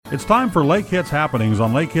It's time for Lake Hits Happenings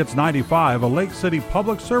on Lake Hits 95, a Lake City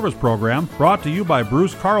public service program brought to you by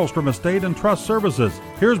Bruce Carlstrom Estate and Trust Services.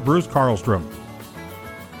 Here's Bruce Carlstrom.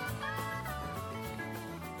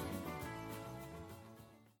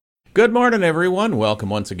 Good morning, everyone. Welcome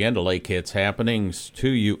once again to Lake Hits Happenings to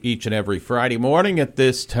you each and every Friday morning at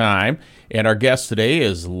this time. And our guest today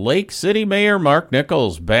is Lake City Mayor Mark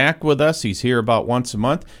Nichols, back with us. He's here about once a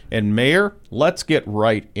month. And Mayor, let's get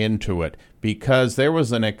right into it, because there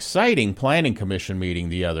was an exciting Planning Commission meeting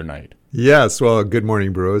the other night. Yes, well, good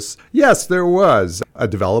morning, Bruce. Yes, there was. A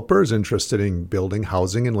developer is interested in building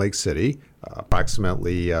housing in Lake City,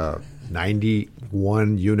 approximately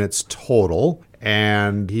 91 units total.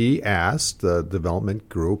 And the development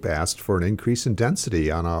group asked for an increase in density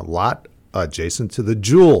on a lot adjacent to the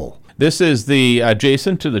Jewel. This is the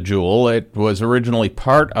adjacent to the Jewel. It was originally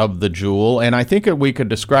part of the Jewel, and I think we could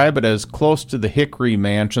describe it as close to the Hickory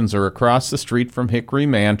Mansions or across the street from Hickory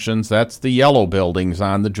Mansions. That's the yellow buildings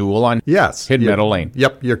on the Jewel on Hidden Meadow Lane.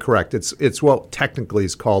 Yep, you're correct. It's what technically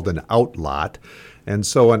is called an outlot. And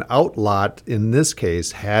so an outlot, in this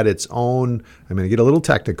case, had its own, I'm going to get a little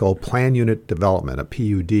technical, plan unit development, a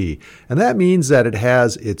PUD. And that means that it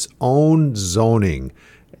has its own zoning.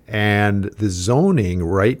 And the zoning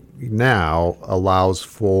right now allows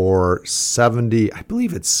for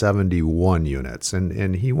 71 units.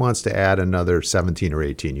 And he wants to add another 17 or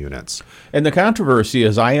 18 units. And the controversy,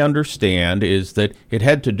 as I understand, is that it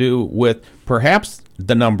had to do with perhaps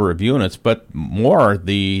the number of units, but more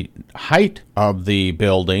the height of the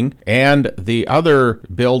building and the other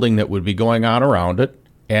building that would be going on around it,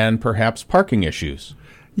 and perhaps parking issues.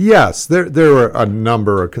 Yes, there were a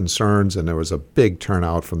number of concerns, and there was a big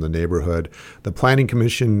turnout from the neighborhood. The Planning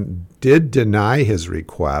Commission did deny his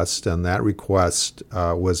request, and that request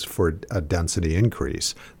was for a density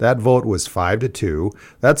increase. That vote was 5-2.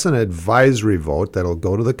 That's an advisory vote that'll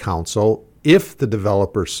go to the council if the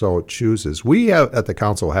developer so chooses. We at the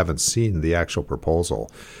council haven't seen the actual proposal.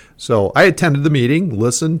 So I attended the meeting,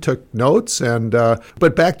 listened, took notes,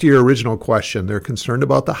 but back to your original question, they're concerned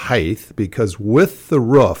about the height because with the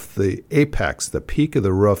roof, the apex, the peak of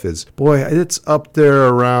the roof it's up there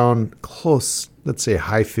around close, let's say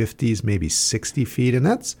high 50s, maybe 60 feet, and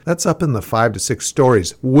that's up in the 5 to 6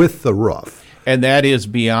 stories with the roof. And that is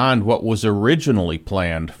beyond what was originally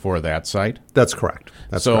planned for that site? That's correct.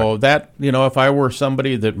 That, if I were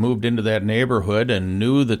somebody that moved into that neighborhood and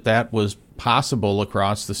knew that was possible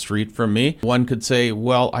across the street from me, one could say,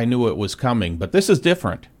 well, I knew it was coming, but this is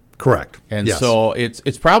different. Correct. And yes. So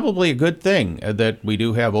it's probably a good thing that we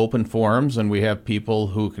do have open forums and we have people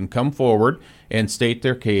who can come forward and state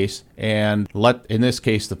their case and let, in this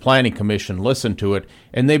case, the Planning Commission listen to it.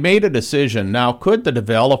 And they made a decision. Now, could the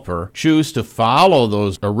developer choose to follow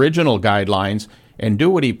those original guidelines and do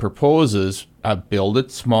what he proposes, build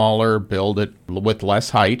it smaller, build it with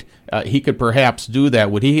less height? He could perhaps do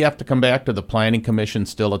that. Would he have to come back to the Planning Commission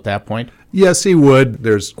still at that point? Yes, he would.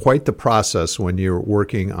 There's quite the process when you're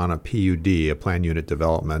working on a PUD, a plan unit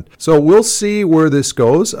development. So we'll see where this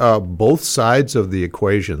goes. Both sides of the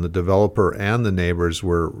equation, the developer and the neighbors,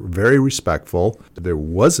 were very respectful. There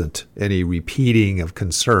wasn't any repeating of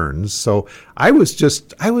concerns. So I was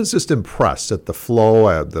just impressed at the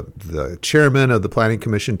flow. The chairman of the Planning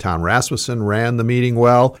Commission, Tom Rasmussen, ran the meeting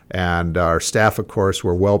well, and our staff, of course,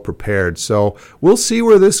 were well prepared. So we'll see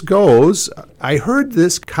where this goes. I heard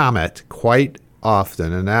this comment quite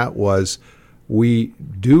often, and that was, we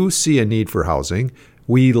do see a need for housing.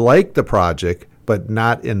 We like the project, but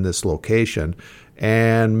not in this location.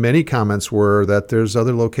 And many comments were that there's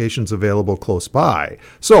other locations available close by.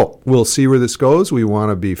 So we'll see where this goes. We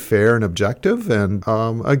want to be fair and objective. And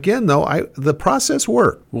again, though, the process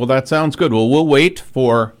worked. Well, that sounds good. Well, we'll wait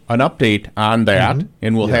for an update on that,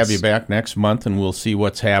 and we'll have you back next month, and we'll see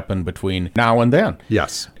what's happened between now and then.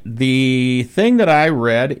 Yes. The thing that I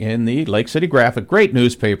read in the Lake City Graphic, great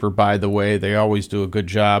newspaper, by the way, they always do a good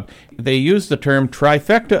job, they used the term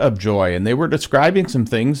trifecta of joy, and they were describing some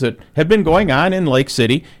things that had been going on in Lake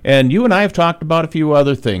City, and you and I have talked about a few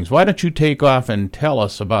other things. Why don't you take off and tell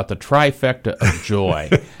us about the trifecta of joy?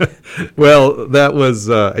 Well, that was,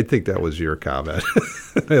 I think that was your comment.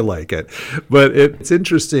 I like it. But it's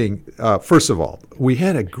interesting. First of all, we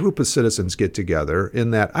had a group of citizens get together in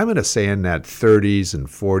that 30s and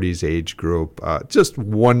 40s age group, just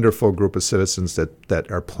wonderful group of citizens that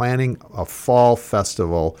are planning a fall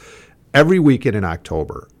festival every weekend in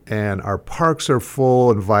October. And our parks are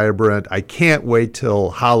full and vibrant. I can't wait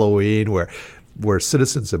till Halloween where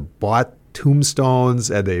citizens have bought tombstones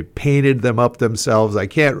and they painted them up themselves. I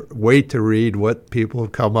can't wait to read what people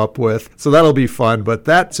have come up with. So that'll be fun. But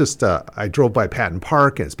that's just, I drove by Patton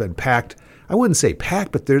Park and it's been packed. I wouldn't say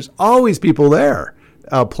packed, but there's always people there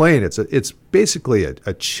playing. It's basically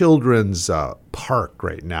a children's park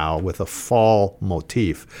right now with a fall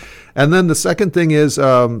motif. And then the second thing is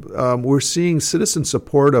we're seeing citizen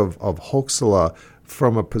support of Hoaxilla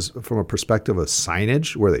from a perspective of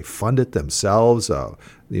signage, where they fund it themselves.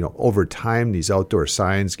 Over time, these outdoor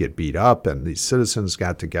signs get beat up, and these citizens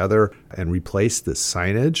got together and replaced the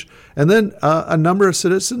signage. And then a number of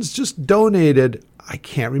citizens just donated. I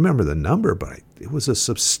can't remember the number, but it was a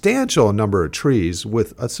substantial number of trees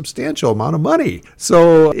with a substantial amount of money.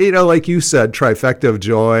 So, like you said, trifecta of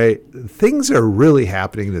joy. Things are really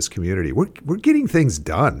happening in this community. We're getting things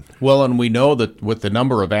done. Well, and we know that with the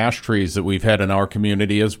number of ash trees that we've had in our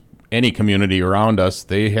community, as any community around us,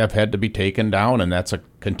 they have had to be taken down, and that's a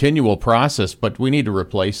continual process, but we need to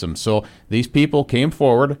replace them. So these people came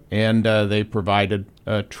forward, and they provided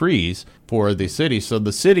trees for the city. So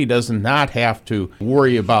the city does not have to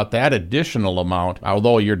worry about that additional amount,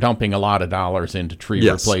 although you're dumping a lot of dollars into tree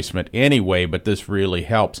replacement anyway, but this really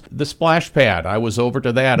helps. The splash pad, I was over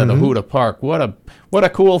to that at Ohuta Park. What a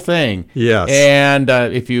cool thing. Yes. And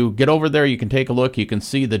if you get over there, you can take a look. You can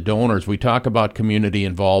see the donors. We talk about community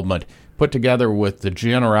involvement put together with the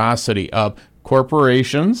generosity of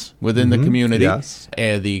corporations within the community,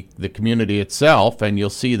 and the community itself, and you'll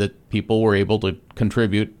see that people were able to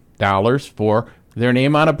contribute dollars for their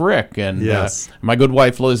name on a brick. And my good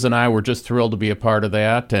wife Liz and I were just thrilled to be a part of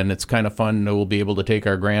that, and it's kind of fun. We'll be able to take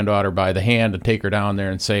our granddaughter by the hand and take her down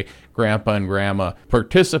there and say, Grandpa and Grandma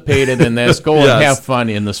participated in this. Go and have fun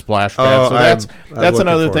in the splash pad. So that's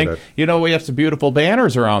another thing. We have some beautiful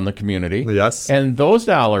banners around the community. Yes. And those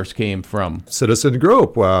dollars came from citizen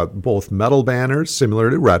group, both metal banners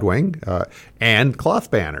similar to Red Wing and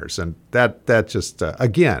cloth banners. And that just,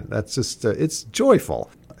 again, that's just, it's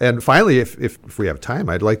joyful. And finally, if we have time,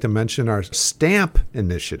 I'd like to mention our stamp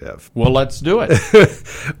initiative. Well, let's do it.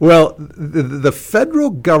 Well, the federal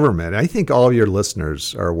government, I think all of your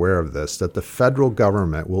listeners are aware of this, that the federal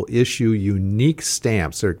government will issue unique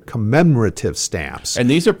stamps. They're commemorative stamps. And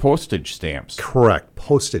these are postage stamps. Correct.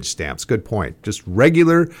 Postage stamps. Good point. Just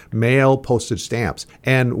regular mail postage stamps.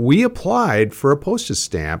 And we applied for a postage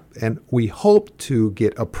stamp, and we hope to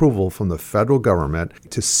get approval from the federal government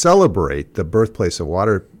to celebrate the birthplace of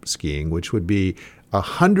water skiing, which would be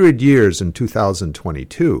 100 years in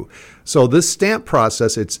 2022. So this stamp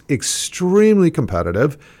process, it's extremely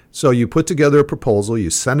competitive. So you put together a proposal, you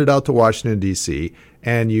send it out to Washington, D.C.,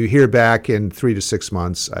 and you hear back in 3 to 6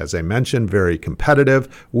 months. As I mentioned, very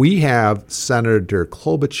competitive. We have Senator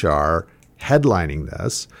Klobuchar headlining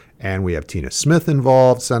this, and we have Tina Smith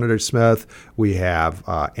involved, Senator Smith. We have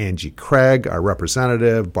Angie Craig, our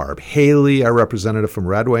representative, Barb Haley, our representative from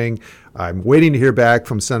Red Wing. I'm waiting to hear back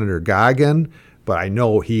from Senator Goggin, but I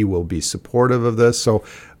know he will be supportive of this. So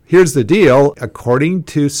here's the deal. According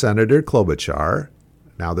to Senator Klobuchar,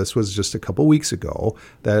 now this was just a couple weeks ago,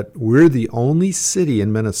 that we're the only city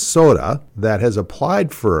in Minnesota that has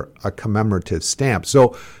applied for a commemorative stamp.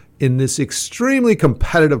 So in this extremely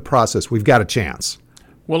competitive process, we've got a chance.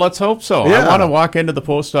 Well, let's hope so. I want to walk into the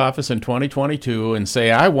post office in 2022 and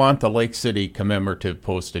say, I want the Lake City commemorative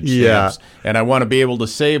postage stamps. And I want to be able to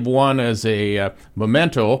save one as a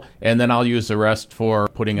memento, and then I'll use the rest for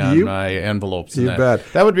putting on my envelopes. You bet.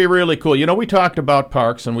 That would be really cool. We talked about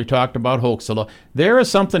parks and we talked about Hoaxilla. There is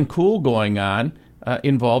something cool going on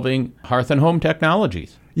involving Hearth and Home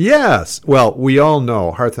Technologies. Yes. Well, we all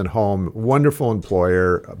know Hearth and Home, wonderful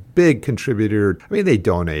employer, a big contributor. I mean, they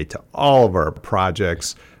donate to all of our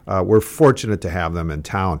projects. We're fortunate to have them in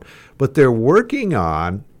town. But they're working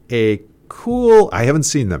on a cool, I haven't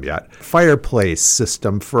seen them yet, fireplace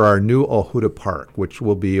system for our new Ohuta Park, which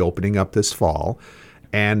will be opening up this fall.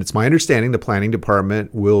 And it's my understanding the planning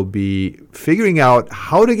department will be figuring out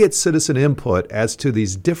how to get citizen input as to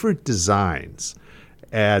these different designs.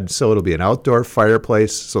 And so it'll be an outdoor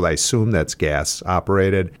fireplace, so I assume that's gas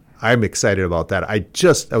operated. I'm excited about that. I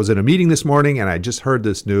was in a meeting this morning, and I just heard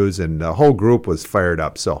this news, and the whole group was fired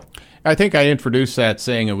up. So I think I introduced that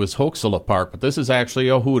saying it was Hoaxilla Park, but this is actually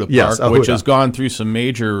Ohuta Park, which has gone through some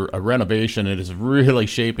major renovation. It is really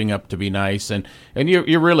shaping up to be nice, and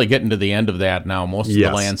you're really getting to the end of that now. Most of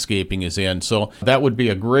the landscaping is in, so that would be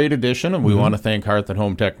a great addition, and we want to thank Hearth and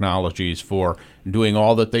Home Technologies for doing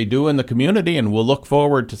all that they do in the community, and we'll look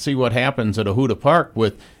forward to see what happens at Ohuta Park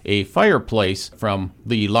with a fireplace from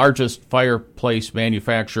the largest fireplace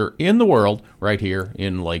manufacturer in the world right here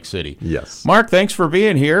in Lake City. Yes. Mark, thanks for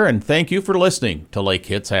being here, and thank you for listening to Lake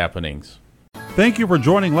Hits Happenings. Thank you for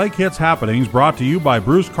joining Lake Hits Happenings, brought to you by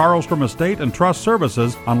Bruce Carlstrom Estate and Trust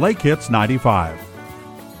Services on Lake Hits 95.